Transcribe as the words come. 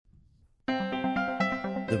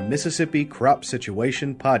the Mississippi Crop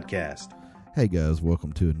Situation Podcast. Hey guys,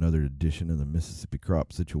 welcome to another edition of the Mississippi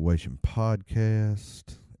Crop Situation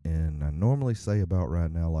Podcast. And I normally say about right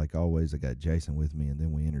now, like always, I got Jason with me, and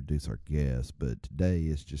then we introduce our guest. But today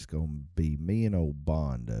it's just going to be me and old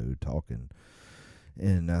Bondo talking.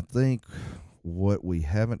 And I think what we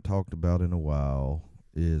haven't talked about in a while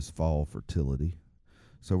is fall fertility.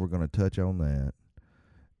 So we're going to touch on that.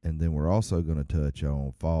 And then we're also going to touch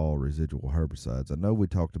on fall residual herbicides. I know we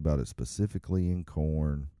talked about it specifically in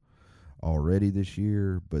corn already this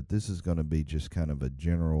year, but this is going to be just kind of a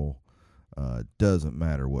general, doesn't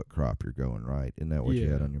matter what crop you're going, right? Isn't that what you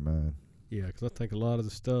had on your mind? Yeah, because I think a lot of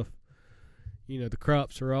the stuff, the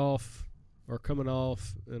crops are off or coming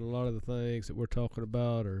off, and a lot of the things that we're talking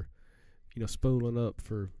about are, spooling up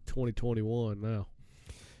for 2021 now.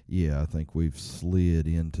 Yeah, I think we've slid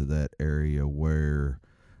into that area where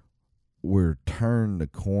we're turned the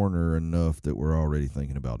corner enough that we're already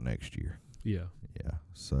thinking about next year. Yeah.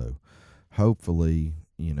 So hopefully,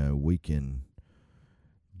 we can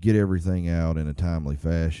get everything out in a timely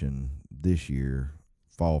fashion this year,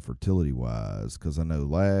 fall fertility wise, because I know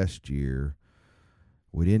last year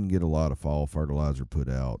we didn't get a lot of fall fertilizer put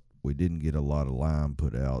out. We didn't get a lot of lime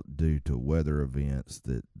put out due to weather events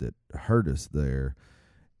that hurt us there.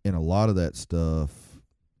 And a lot of that stuff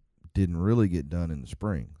didn't really get done in the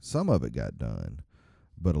spring. Some of it got done,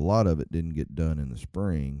 but a lot of it didn't get done in the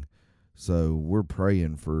spring. So we're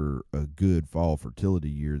praying for a good fall fertility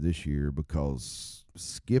year this year, because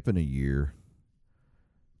skipping a year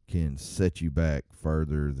can set you back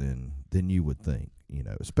further than you would think,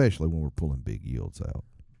 especially when we're pulling big yields out.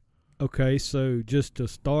 Okay, so just to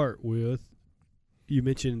start with, you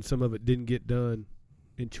mentioned some of it didn't get done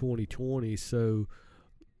in 2020, so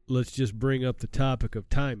let's just bring up the topic of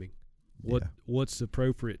timing. What's the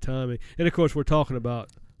appropriate timing? And, of course, we're talking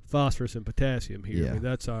about phosphorus and potassium here. Yeah. I mean,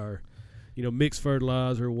 that's our, mixed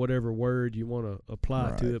fertilizer, whatever word you want to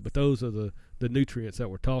apply to it. But those are the nutrients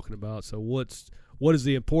that we're talking about. So what is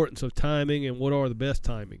the importance of timing, and what are the best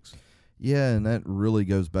timings? Yeah, and that really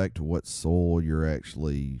goes back to what soil you're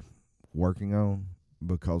actually working on,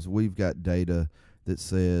 because we've got data that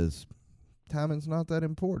says timing's not that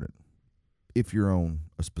important if you're on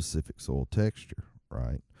a specific soil texture,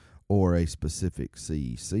 right? Or a specific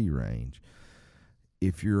CEC range.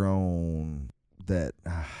 If you're on that,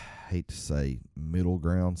 I hate to say, middle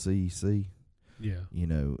ground CEC,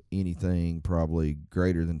 anything probably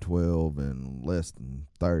greater than 12 and less than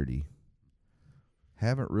 30,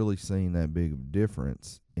 haven't really seen that big of a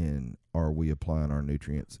difference in are we applying our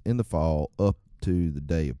nutrients in the fall up to the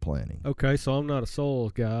day of planting. Okay, so I'm not a soil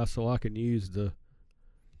guy, so I can use the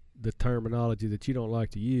terminology that you don't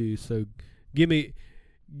like to use. So give me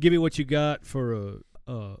what you got for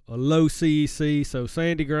a low CEC, so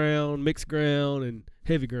sandy ground, mixed ground, and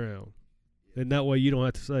heavy ground. And that way you don't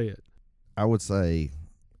have to say it. I would say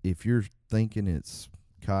if you're thinking it's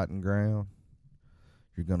cotton ground,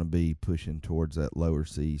 you're going to be pushing towards that lower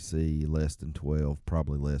CEC, less than 12,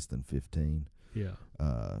 probably less than 15. Yeah.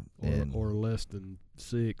 Or less than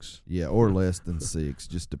 6. Yeah, or less than 6,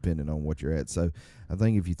 just depending on what you're at. So I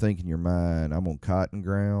think if you think in your mind, I'm on cotton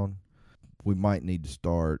ground, we might need to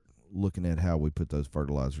start looking at how we put those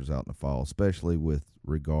fertilizers out in the fall, especially with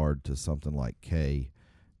regard to something like K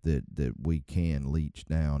that we can leach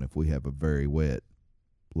down if we have a very wet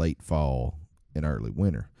late fall and early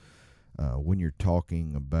winter. When you're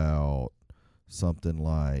talking about something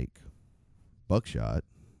like buckshot,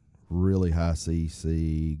 really high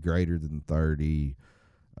CEC, greater than 30,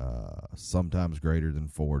 sometimes greater than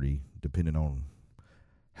 40, depending on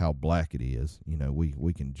how black it is.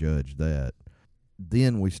 We can judge that.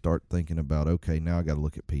 Then we start thinking about, okay, now I got to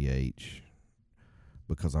look at pH,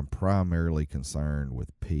 because I'm primarily concerned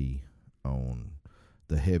with P on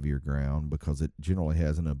the heavier ground, because it generally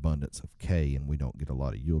has an abundance of K, and we don't get a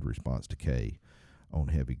lot of yield response to K on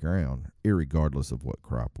heavy ground, irregardless of what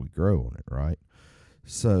crop we grow on it, right?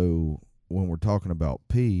 So when we're talking about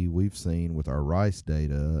P, we've seen with our rice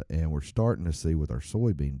data, and we're starting to see with our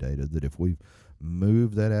soybean data, that if we've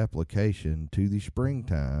moved that application to the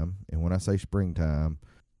springtime, and when I say springtime,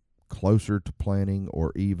 closer to planting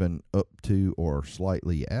or even up to or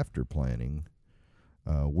slightly after planting,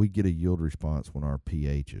 we get a yield response when our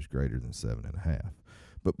pH is greater than 7.5.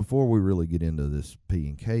 But before we really get into this P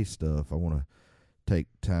and K stuff, I want to take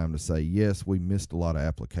time to say, yes, we missed a lot of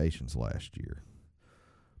applications last year,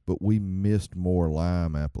 but we missed more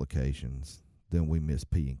lime applications than we missed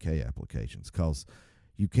P and K applications, because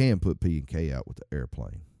you can put P and K out with the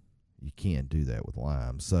airplane. You can't do that with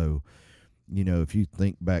lime. So, if you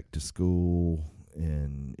think back to school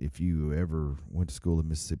And if you ever went to school at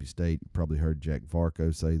Mississippi State, you probably heard Jack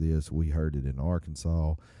Varco say this. We heard it in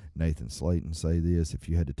Arkansas. Nathan Slayton say this. If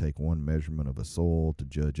you had to take one measurement of a soil to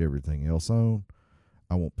judge everything else on,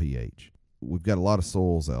 I want pH. We've got a lot of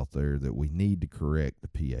soils out there that we need to correct the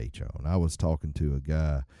pH on. I was talking to a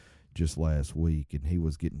guy just last week, and he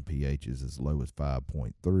was getting pHs as low as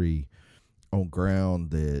 5.3 on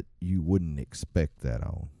ground that you wouldn't expect that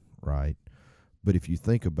on, right? But if you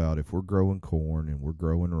think about if we're growing corn and we're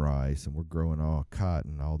growing rice and we're growing all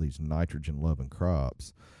cotton, all these nitrogen-loving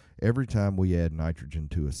crops, every time we add nitrogen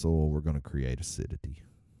to a soil, we're going to create acidity,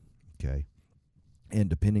 okay? And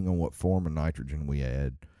depending on what form of nitrogen we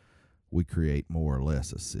add, we create more or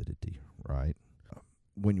less acidity, right?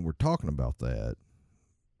 When we're talking about that,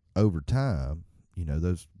 over time, you know,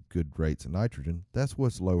 those good rates of nitrogen, that's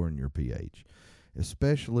what's lowering your pH,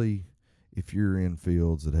 especially if you're in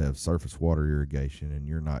fields that have surface water irrigation and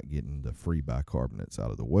you're not getting the free bicarbonates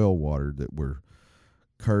out of the well water that we're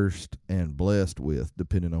cursed and blessed with,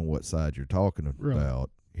 depending on what side you're talking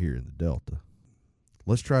about here in the Delta.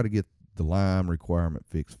 Let's try to get the lime requirement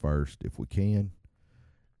fixed first if we can,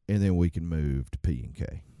 and then we can move to P and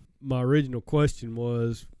K. My original question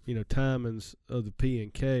was, you know, timings of the P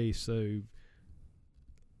and K, so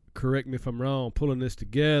correct me if I'm wrong, pulling this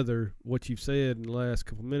together, what you've said in the last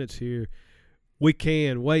couple minutes here, we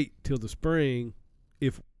can wait till the spring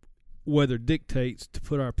if weather dictates to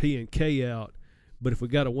put our P and K out, but if we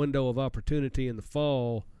got a window of opportunity in the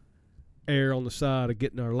fall, err on the side of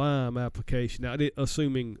getting our lime application out,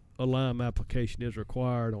 assuming a lime application is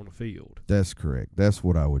required on the field. That's correct. That's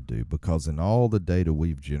what I would do, because in all the data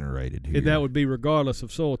we've generated here, and that would be regardless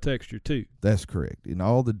of soil texture too. That's correct. In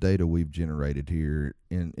all the data we've generated here,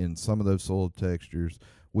 in some of those soil textures,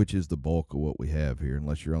 which is the bulk of what we have here,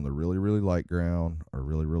 unless you're on the really, really light ground or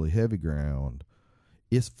really, really heavy ground,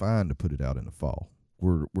 it's fine to put it out in the fall.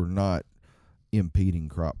 We're not impeding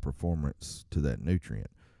crop performance to that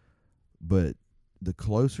nutrient. But the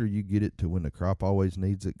closer you get it to when the crop always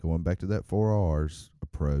needs it, going back to that 4 R's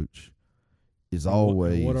approach, is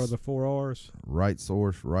always... What are the 4 R's? Right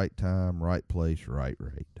source, right time, right place, right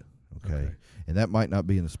rate. Okay? And that might not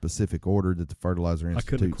be in a specific order that the Fertilizer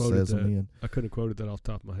Institute says them in. I couldn't have quoted that off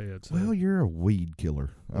the top of my head. So. Well, you're a weed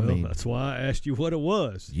killer. I mean, that's why I asked you what it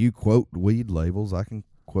was. You quote weed labels. I can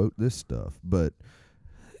quote this stuff. But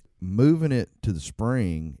moving it to the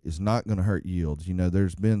spring is not going to hurt yields. You know,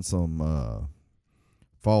 there's been some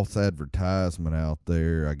false advertisement out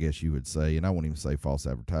there, I guess you would say, and I won't even say false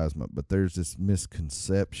advertisement, but there's this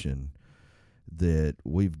misconception that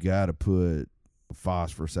we've got to put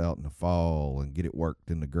phosphorus out in the fall and get it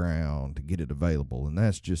worked in the ground to get it available, and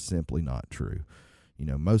that's just simply not true. You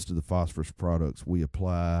know, most of the phosphorus products we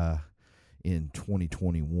apply in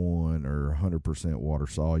 2021 are 100% water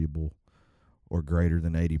soluble or greater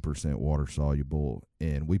than 80% water soluble,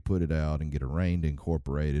 and we put it out and get a rain to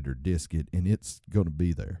incorporate it or disc it, and it's going to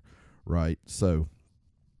be there, right? So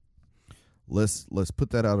let's put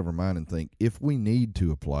that out of our mind and think, if we need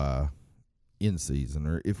to apply in season,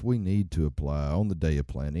 or if we need to apply on the day of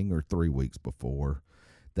planting or 3 weeks before,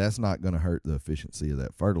 that's not going to hurt the efficiency of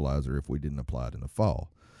that fertilizer if we didn't apply it in the fall.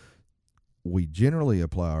 We generally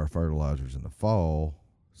apply our fertilizers in the fall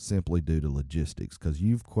simply due to logistics, because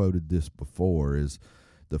you've quoted this before, is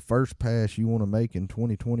the first pass you want to make in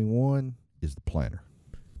 2021 is the planter.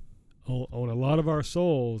 On a lot of our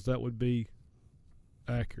soils, that would be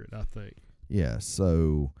accurate, I think. Yeah,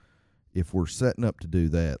 so if we're setting up to do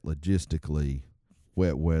that logistically,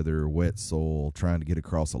 wet weather, wet soil, trying to get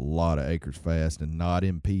across a lot of acres fast and not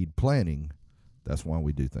impede planting, that's why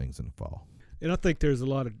we do things in the fall. And I think there's a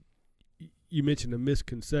lot of, you mentioned a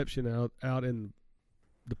misconception out in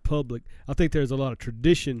the public. I think there's a lot of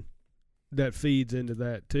tradition that feeds into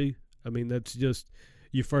that too. I mean, that's just,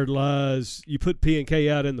 you fertilize, you put P and K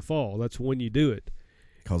out in the fall. That's when you do it.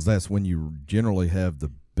 Because that's when you generally have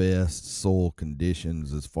the best soil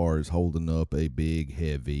conditions as far as holding up a big,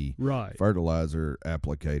 heavy fertilizer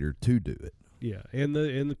applicator to do it. Yeah, and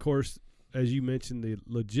of course, as you mentioned, the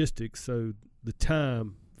logistics, so the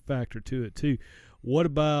time factor to it too. What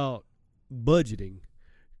about budgeting?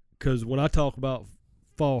 Because when I talk about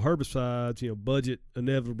fall herbicides, you know, budget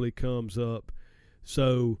inevitably comes up.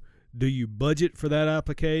 So do you budget for that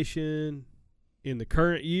application in the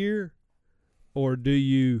current year, or do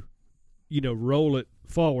you roll it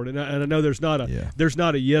forward? And I know there's not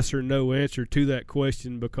a yes or no answer to that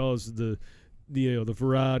question, because of the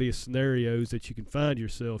variety of scenarios that you can find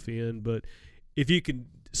yourself in. But if you can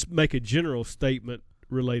make a general statement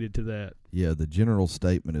related to that. Yeah, the general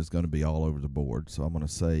statement is going to be all over the board. So I'm going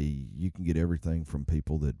to say you can get everything from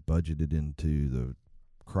people that budgeted into the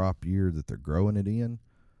crop year that they're growing it in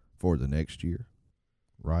for the next year,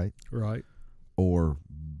 right? Right. Or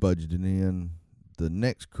budgeting in the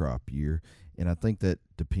next crop year. And I think that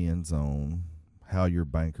depends on how your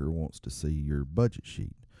banker wants to see your budget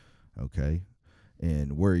sheet, okay,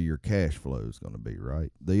 and where your cash flow is going to be,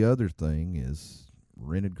 right? The other thing is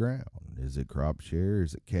rented ground. Is it crop share?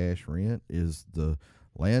 Is it cash rent? Is the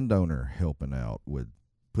landowner helping out with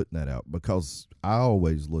putting that out? Because I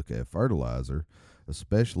always look at fertilizer,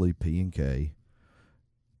 especially P&K,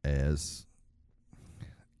 as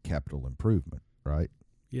capital improvement, right?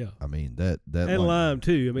 Yeah. I mean, that and lime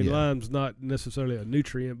too. I mean, yeah. lime's not necessarily a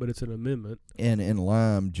nutrient, but it's an amendment. And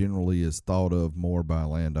lime generally is thought of more by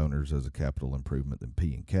landowners as a capital improvement than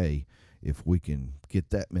P&K. If we can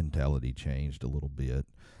get that mentality changed a little bit,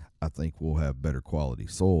 I think we'll have better quality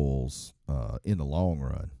soils in the long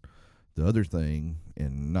run. The other thing,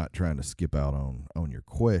 and not trying to skip out on your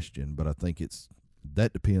question, but I think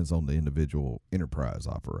that depends on the individual enterprise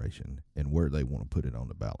operation and where they want to put it on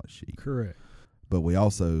the balance sheet. Correct. But we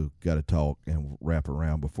also got to talk and wrap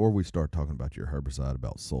around before we start talking about your herbicide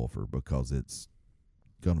about sulfur, because it's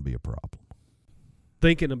going to be a problem.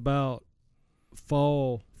 Thinking about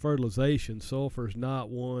fall fertilization, sulfur is not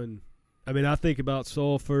one. I mean, I think about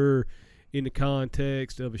sulfur in the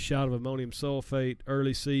context of a shot of ammonium sulfate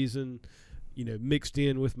early season, mixed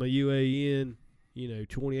in with my UAN,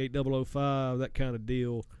 28005, that kind of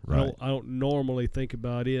deal. Right. I don't normally think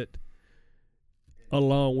about it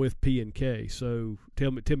along with P&K. So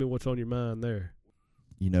tell me what's on your mind there.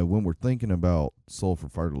 When we're thinking about sulfur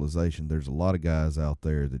fertilization, there's a lot of guys out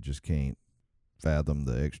there that just can't fathom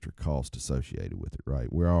the extra cost associated with it, right?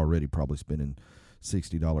 We're already probably spending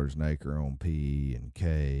 $60 an acre on P and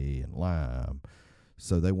K and lime.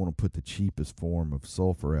 So they want to put the cheapest form of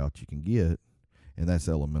sulfur out you can get, and that's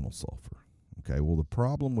elemental sulfur. Okay, well, the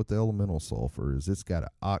problem with elemental sulfur is it's got to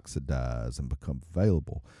oxidize and become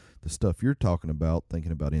available. The stuff you're talking about,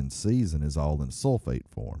 thinking about in season, is all in sulfate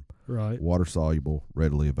form. Right. Water soluble,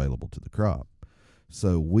 readily available to the crop.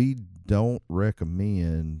 So we don't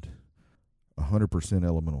recommend 100%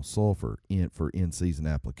 elemental sulfur for in-season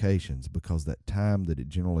applications, because that time that it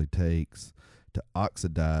generally takes to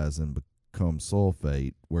oxidize and become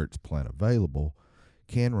sulfate where it's plant available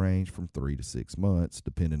can range from 3 to 6 months,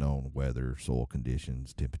 depending on weather, soil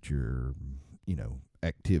conditions, temperature,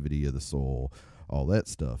 activity of the soil, all that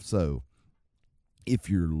stuff. So if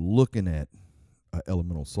you're looking at an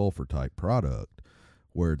elemental sulfur type product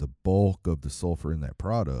where the bulk of the sulfur in that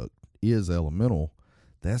product is elemental,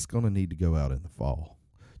 that's going to need to go out in the fall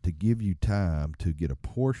to give you time to get a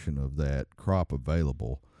portion of that crop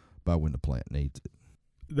available by when the plant needs it.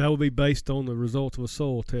 That will be based on the results of a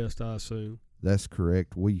soil test, I assume. That's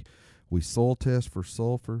correct. We soil test for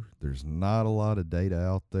sulfur. There's not a lot of data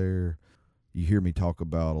out there. You hear me talk a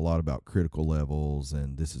lot about critical levels,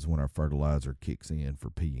 and this is when our fertilizer kicks in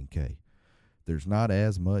for P and K. There's not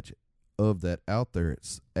as much of that out there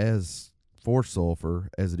as for sulfur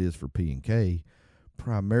as it is for P and K,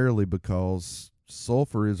 primarily because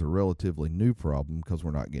sulfur is a relatively new problem because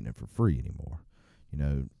we're not getting it for free anymore.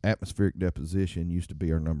 Atmospheric deposition used to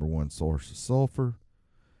be our number one source of sulfur.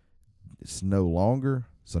 It's no longer,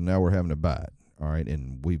 so now we're having to buy it. All right,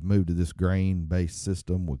 and we've moved to this grain-based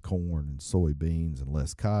system with corn and soybeans and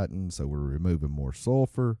less cotton, so we're removing more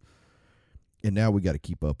sulfur, and now we got to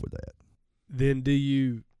keep up with that. Then do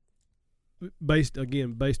you, based on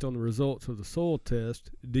the results of the soil test,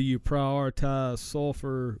 do you prioritize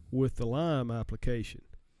sulfur with the lime application?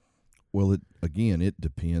 Well, it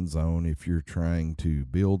depends on if you're trying to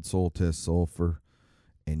build soil test sulfur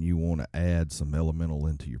and you want to add some elemental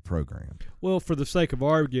into your program. Well, for the sake of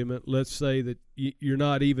argument, let's say that you're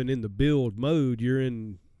not even in the build mode, you're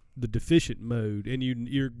in the deficient mode, and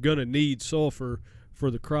you're going to need sulfur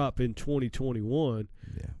for the crop in 2021.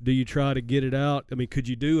 Yeah. Do you try to get it out? I mean, could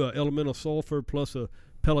you do a elemental sulfur plus a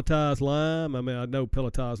pelletized lime? I mean, I know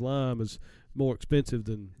pelletized lime is more expensive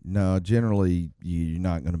than... No, generally you're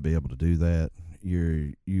not going to be able to do that.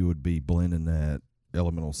 You would be blending that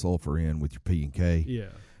elemental sulfur in with your P and K.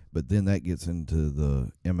 Yeah. But then that gets into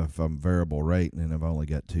the if I'm variable rate and I've only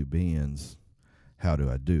got 2 bins, how do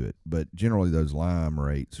I do it? But generally those lime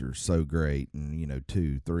rates are so great, and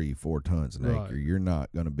 2, 3, 4 tons an acre. You're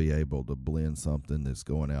not going to be able to blend something that's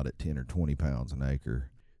going out at 10 or 20 pounds an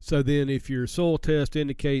acre. So then if your soil test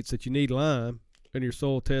indicates that you need lime and your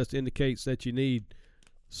soil test indicates that you need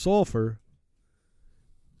sulfur,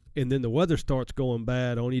 and then the weather starts going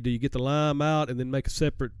bad on you, do you get the lime out and then make a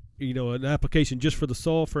separate, an application just for the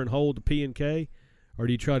sulfur and hold the P and K? Or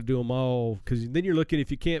do you try to do them all? Because then you're looking,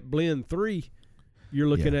 if you can't blend 3, you're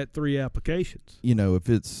looking at 3 applications.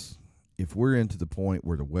 If if we're into the point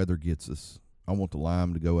where the weather gets us, I want the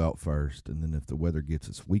lime to go out first, and then if the weather gets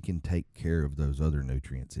us, we can take care of those other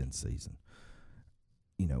nutrients in season.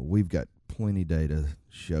 We've got plenty data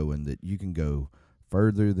showing that you can go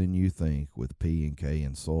further than you think with P and K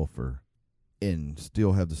and sulfur and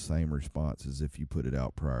still have the same response as if you put it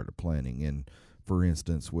out prior to planting. And for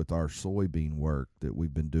instance, with our soybean work that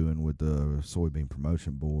we've been doing with the Soybean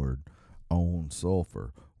Promotion Board on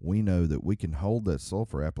sulfur, we know that we can hold that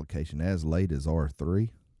sulfur application as late as R3,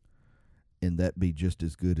 and that be just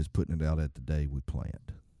as good as putting it out at the day we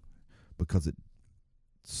plant, because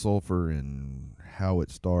sulfur and how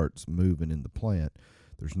it starts moving in the plant,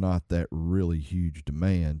 there's not that really huge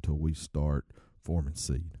demand till we start forming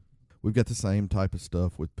seed. We've got the same type of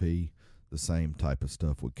stuff with P, the same type of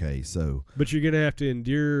stuff with K. But you're going to have to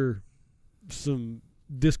endure some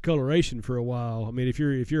discoloration for a while. I mean, if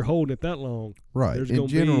you're holding it that long, right? There's going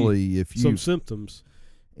to be some symptoms.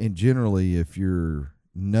 And generally, if you're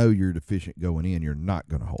deficient going in, you're not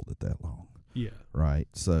going to hold it that long. Yeah. Right.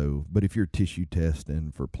 So, but if you're tissue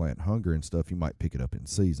testing for plant hunger and stuff, you might pick it up in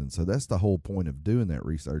season. So that's the whole point of doing that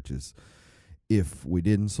research is if we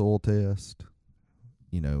didn't soil test,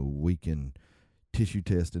 we can tissue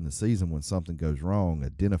test in the season when something goes wrong,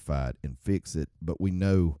 identify it and fix it. But we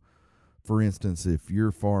know, for instance, if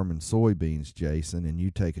you're farming soybeans, Jason, and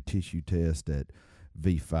you take a tissue test at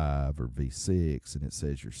V5 or V6 and it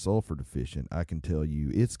says you're sulfur deficient, I can tell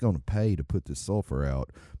you it's going to pay to put this sulfur out,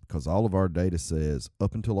 because all of our data says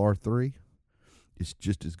up until R3, it's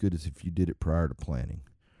just as good as if you did it prior to planting,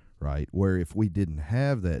 right? Where if we didn't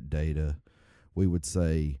have that data, we would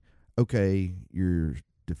say, okay, you're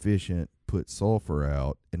deficient, put sulfur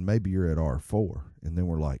out, and maybe you're at R4. And then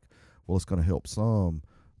we're like, well, it's going to help some,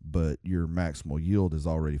 but your maximal yield has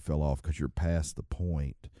already fell off because you're past the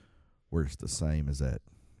point where it's the same as that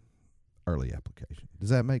early application. Does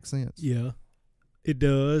that make sense? Yeah, it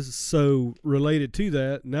does. So related to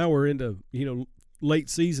that, now we're into, late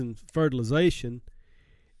season fertilization,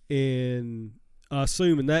 and I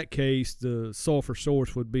assume in that case the sulfur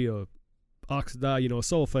source would be a oxidized, a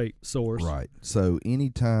sulfate source. Right. So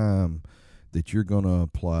anytime that you're going to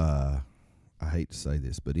apply, I hate to say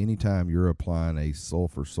this, but anytime you're applying a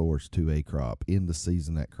sulfur source to a crop in the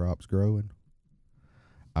season that crop's growing,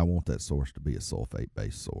 I want that source to be a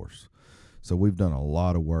sulfate-based source. So we've done a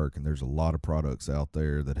lot of work, and there's a lot of products out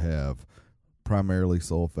there that have primarily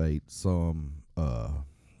sulfate, some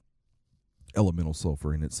elemental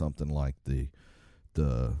sulfur in it, something like the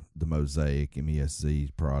Mosaic MESZ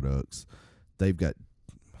products. They've got,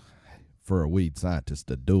 for a weed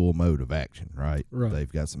scientist, a dual mode of action, right?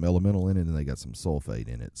 They've got some elemental in it, and they got some sulfate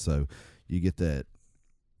in it. So you get that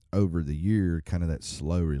over the year, kind of that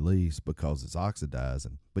slow release because it's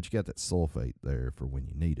oxidizing, but you got that sulfate there for when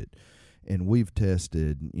you need it. And we've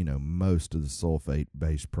tested, most of the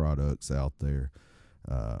sulfate-based products out there,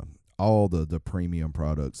 all the premium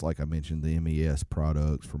products, like I mentioned, the MES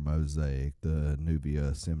products from Mosaic, the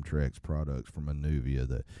Nuvia Simtrex products from Anuvia,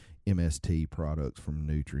 the MST products from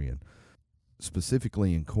Nutrien.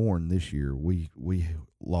 Specifically in corn this year, we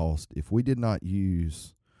lost, if we did not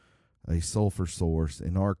use a sulfur source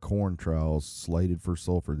in our corn trials slated for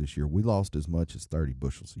sulfur this year, we lost as much as 30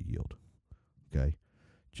 bushels of yield, okay,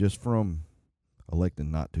 just from electing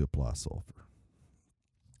not to apply sulfur.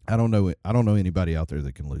 I don't know anybody out there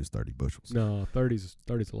that can lose 30 bushels. No, 30's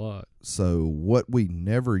a lot. So what we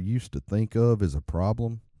never used to think of as a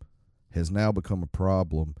problem has now become a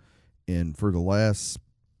problem, and for the last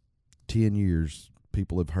 10 years,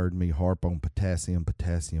 people have heard me harp on potassium.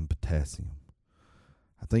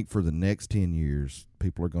 I think for the next 10 years,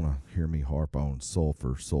 people are going to hear me harp on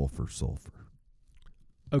sulfur.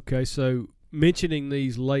 Okay, so mentioning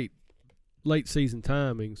these late season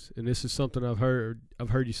timings, and this is something I've heard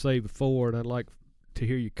you say before, and I'd like to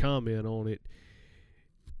hear you comment on it.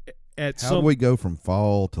 How do we go from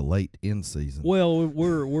fall to late in season? Well,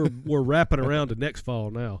 we're wrapping around to next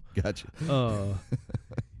fall now. Gotcha.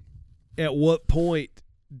 At what point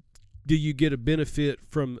do you get a benefit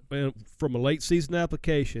from a late season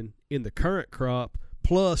application in the current crop,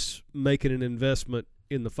 plus making an investment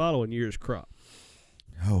in the following year's crop?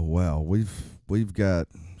 Oh wow, we've got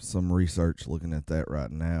some research looking at that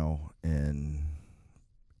right now, and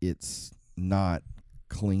it's not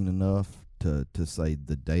clean enough to say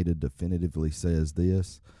the data definitively says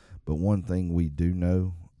this. But one thing we do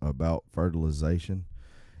know about fertilization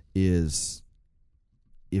is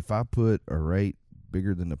if I put a rate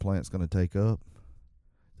bigger than the plant's going to take up,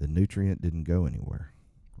 the nutrient didn't go anywhere,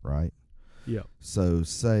 right? Yeah. So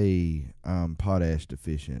say I'm potash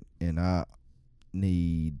deficient and I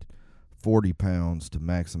need 40 pounds to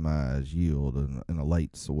maximize yield in a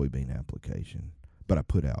late soybean application, but I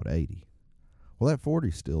put out 80. Well, that 40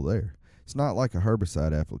 is still there. It's not like a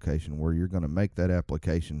herbicide application where you're going to make that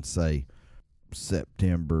application, say,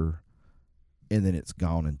 September, and then it's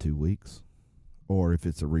gone in 2 weeks. Or if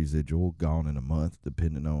it's a residual, gone in a month,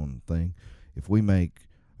 depending on the thing. If we make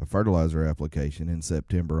a fertilizer application in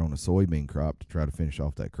September on a soybean crop to try to finish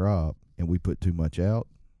off that crop, and we put too much out,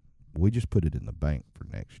 we just put it in the bank for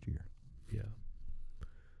next year. Yeah.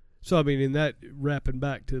 So, I mean, in that, wrapping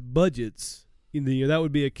back to budgets, that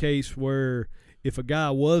would be a case where if a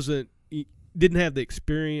guy didn't have the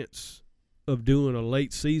experience of doing a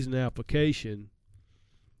late season application,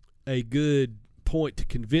 a good point to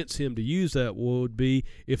convince him to use that would be,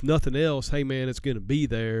 if nothing else, hey man, it's going to be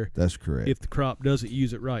there. That's correct. If the crop doesn't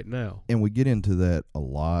use it right now. And we get into that a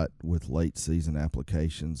lot with late season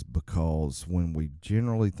applications, because when we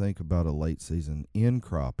generally think about a late season in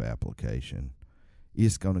crop application,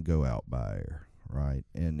 it's going to go out by air, right?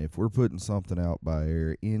 And if we're putting something out by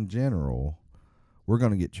air in general, we're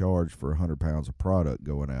going to get charged for 100 pounds of product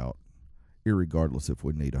going out, irregardless if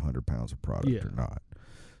we need 100 pounds of product or not.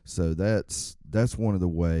 So that's one of the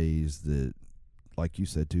ways that, like you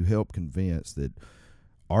said, to help convince that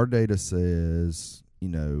our data says,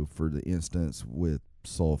 for the instance with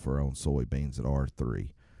sulfur on soybeans at R3,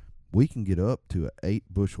 we can get up to an 8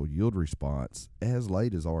 bushel yield response as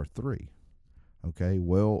late as R3. Okay,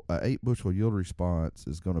 well, a 8 bushel yield response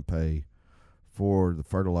is going to pay for the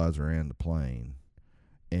fertilizer and the plane.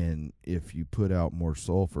 And if you put out more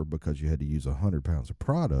sulfur because you had to use 100 pounds of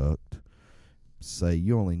product, say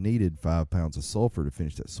you only needed 5 pounds of sulfur to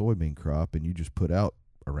finish that soybean crop, and you just put out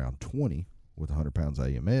around 20 with 100 pounds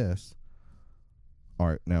AMS. All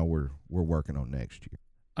right, now we're working on next year.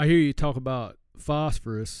 I hear you talk about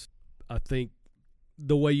phosphorus. I think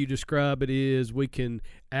the way you describe it is we can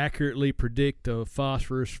accurately predict a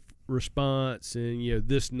phosphorus response, and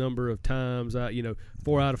this number of times,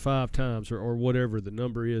 4 out of 5 times, or whatever the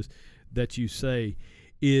number is that you say.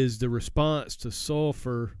 Is the response to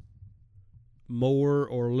sulfur more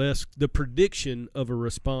or less, the prediction of a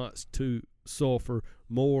response to sulfur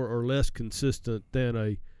more or less consistent than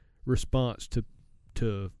a response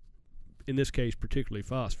to in this case particularly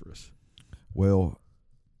phosphorus? Well,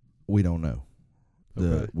 we don't know.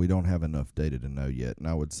 Okay. We don't have enough data to know yet, and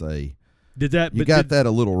I would say you got that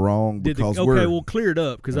a little wrong, because we'll clear it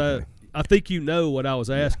up, because okay. I think what I was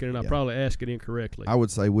asking, and I probably asked it incorrectly. I would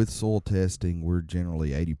say with soil testing, we're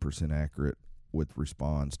generally 80% accurate with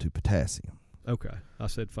response to potassium. Okay, I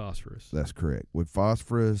said phosphorus. That's correct. With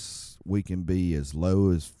phosphorus, we can be as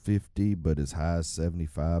low as 50, but as high as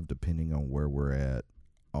 75, depending on where we're at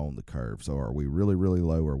on the curve. So are we really, really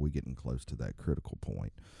low, or are we getting close to that critical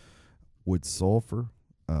point? With sulfur,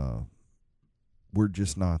 we're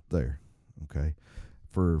just not there, okay?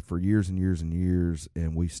 For years and years and years,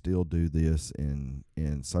 and we still do this in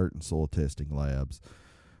certain soil testing labs.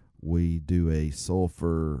 We do a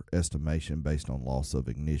sulfur estimation based on loss of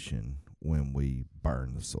ignition when we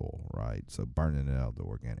burn the soil, right? So burning it out of the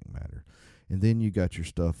organic matter. And then you got your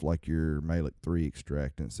stuff like your Malic 3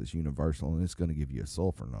 extractants that's universal, and it's going to give you a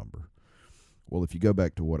sulfur number. Well, if you go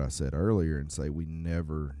back to what I said earlier and say we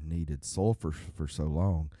never needed sulfur for so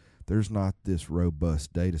long, there's not this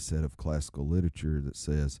robust data set of classical literature that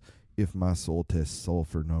says if my soil test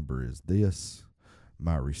sulfur number is this,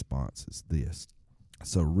 my response is this.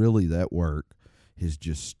 So really that work has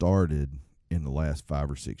just started in the last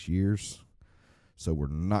 5 or 6 years. So we're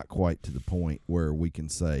not quite to the point where we can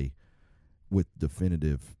say with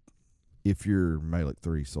definitive, if your Malic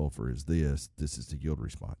 3 sulfur is this is the yield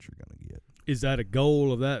response you're going to get. Is that a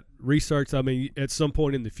goal of that research? I mean, at some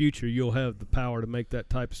point in the future, you'll have the power to make that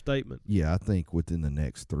type of statement. Yeah, I think within the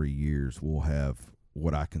next 3 years, we'll have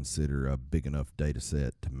what I consider a big enough data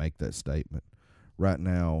set to make that statement. Right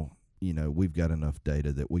now, we've got enough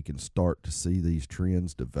data that we can start to see these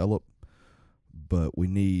trends develop, but we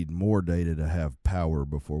need more data to have power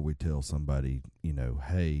before we tell somebody,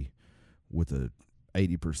 hey, with a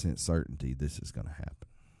 80% certainty, this is going to happen.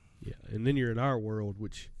 Yeah, and then you're in our world,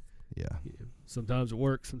 which sometimes it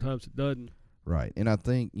works, sometimes it doesn't. Right, and I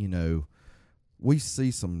think, we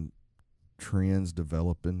see some trends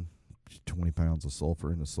developing, 20 pounds of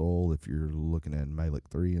sulfur in the soil if you're looking at Malic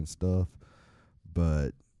 3 and stuff,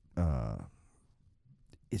 but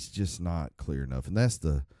it's just not clear enough. And that's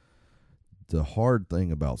the hard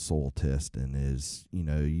thing about soil testing is,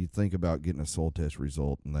 you think about getting a soil test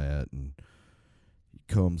result and that, and it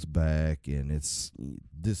comes back and this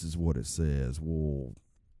is what it says. Well,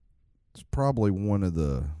 it's probably one of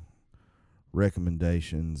the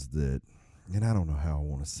recommendations that, and I don't know how I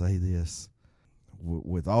want to say this,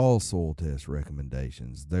 with all soil test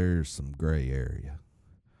recommendations, there's some gray area,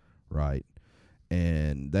 right?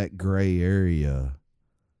 And that gray area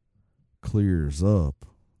clears up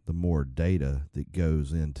the more data that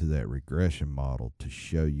goes into that regression model to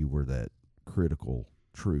show you where that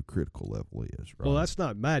true critical level is, right? Well, that's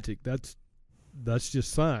not magic. That's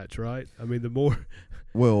just science, right? I mean, the more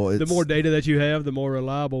data that you have, the more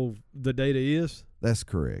reliable the data is. That's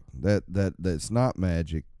correct. That's not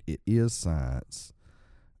magic. It is science,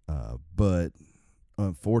 but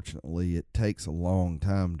unfortunately, it takes a long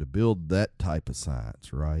time to build that type of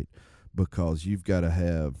science, right? Because you've got to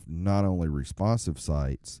have not only responsive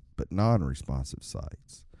sites, but non-responsive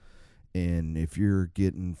sites. And if you're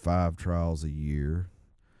getting 5 trials a year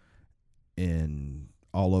and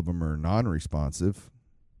all of them are non-responsive,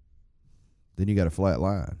 then you got a flat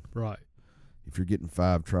line. Right. If you're getting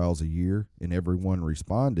 5 trials a year and everyone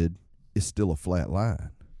responded, it's still a flat line.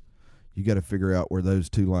 You got to figure out where those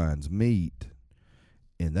two lines meet,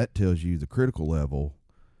 and that tells you the critical level,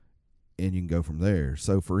 and you can go from there.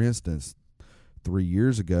 So, for instance, 3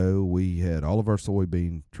 years ago, we had all of our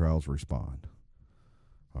soybean trials respond.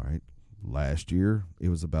 All right. Last year, it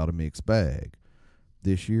was about a mixed bag.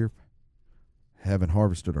 This year, haven't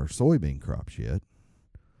harvested our soybean crops yet,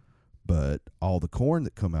 but all the corn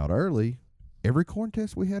that come out early, every corn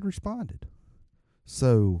test we had responded.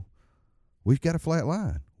 So we've got a flat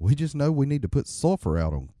line. We just know we need to put sulfur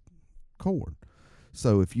out on corn.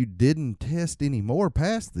 So if you didn't test any more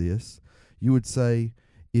past this, you would say,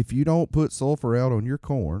 if you don't put sulfur out on your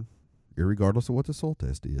corn, irregardless of what the soil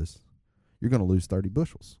test is, you're going to lose 30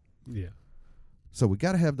 bushels. Yeah. So we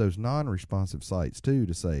got to have those non-responsive sites too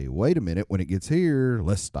to say, wait a minute, when it gets here,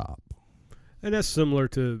 let's stop. And that's similar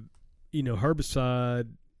to, herbicide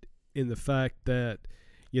in the fact that,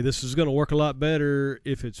 this is going to work a lot better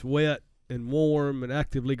if it's wet and warm and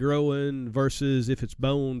actively growing versus if it's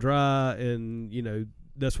bone dry. And,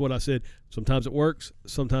 that's what I said. Sometimes it works,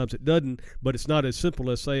 sometimes it doesn't, but it's not as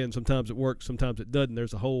simple as saying sometimes it works, sometimes it doesn't.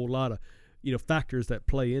 There's a whole lot of, factors that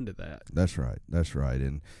play into that. That's right.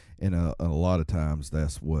 And a lot of times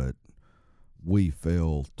that's what we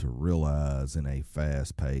fail to realize in a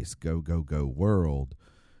fast-paced go world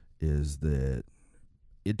is that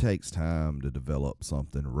it takes time to develop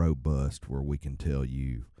something robust where we can tell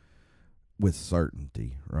you with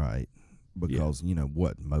certainty, right? Because,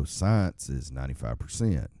 most science is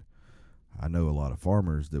 95%. I know a lot of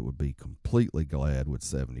farmers that would be completely glad with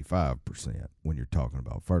 75% when you're talking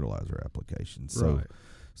about fertilizer applications. Right.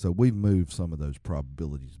 So we've moved some of those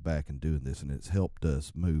probabilities back in doing this, and it's helped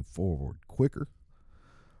us move forward quicker,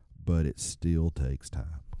 but it still takes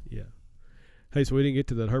time. Yeah. Hey, so we didn't get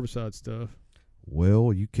to that herbicide stuff.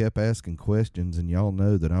 Well, you kept asking questions, and y'all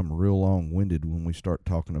know that I'm real long-winded when we start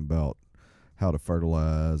talking about how to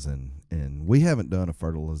fertilize, and we haven't done a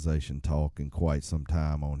fertilization talk in quite some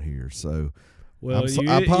time on here, so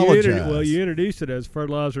I apologize. You introduced it as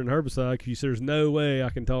fertilizer and herbicide because you said there's no way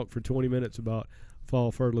I can talk for 20 minutes about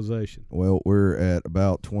fall fertilization. Well, we're at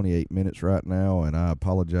about 28 minutes right now, and I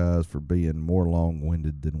apologize for being more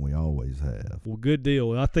long-winded than we always have. Well, good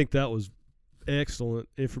deal. I think that was excellent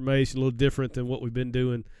information, a little different than what we've been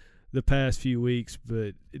doing the past few weeks,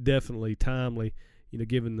 but definitely timely,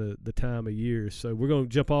 given the time of year. So we're going to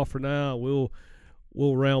jump off for now. We'll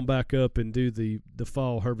round back up and do the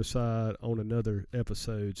fall herbicide on another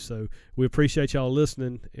episode. So we appreciate y'all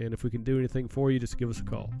listening, and if we can do anything for you, just give us a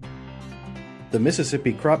call. The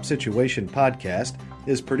Mississippi Crop Situation Podcast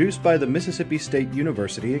is produced by the Mississippi State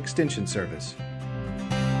University Extension Service.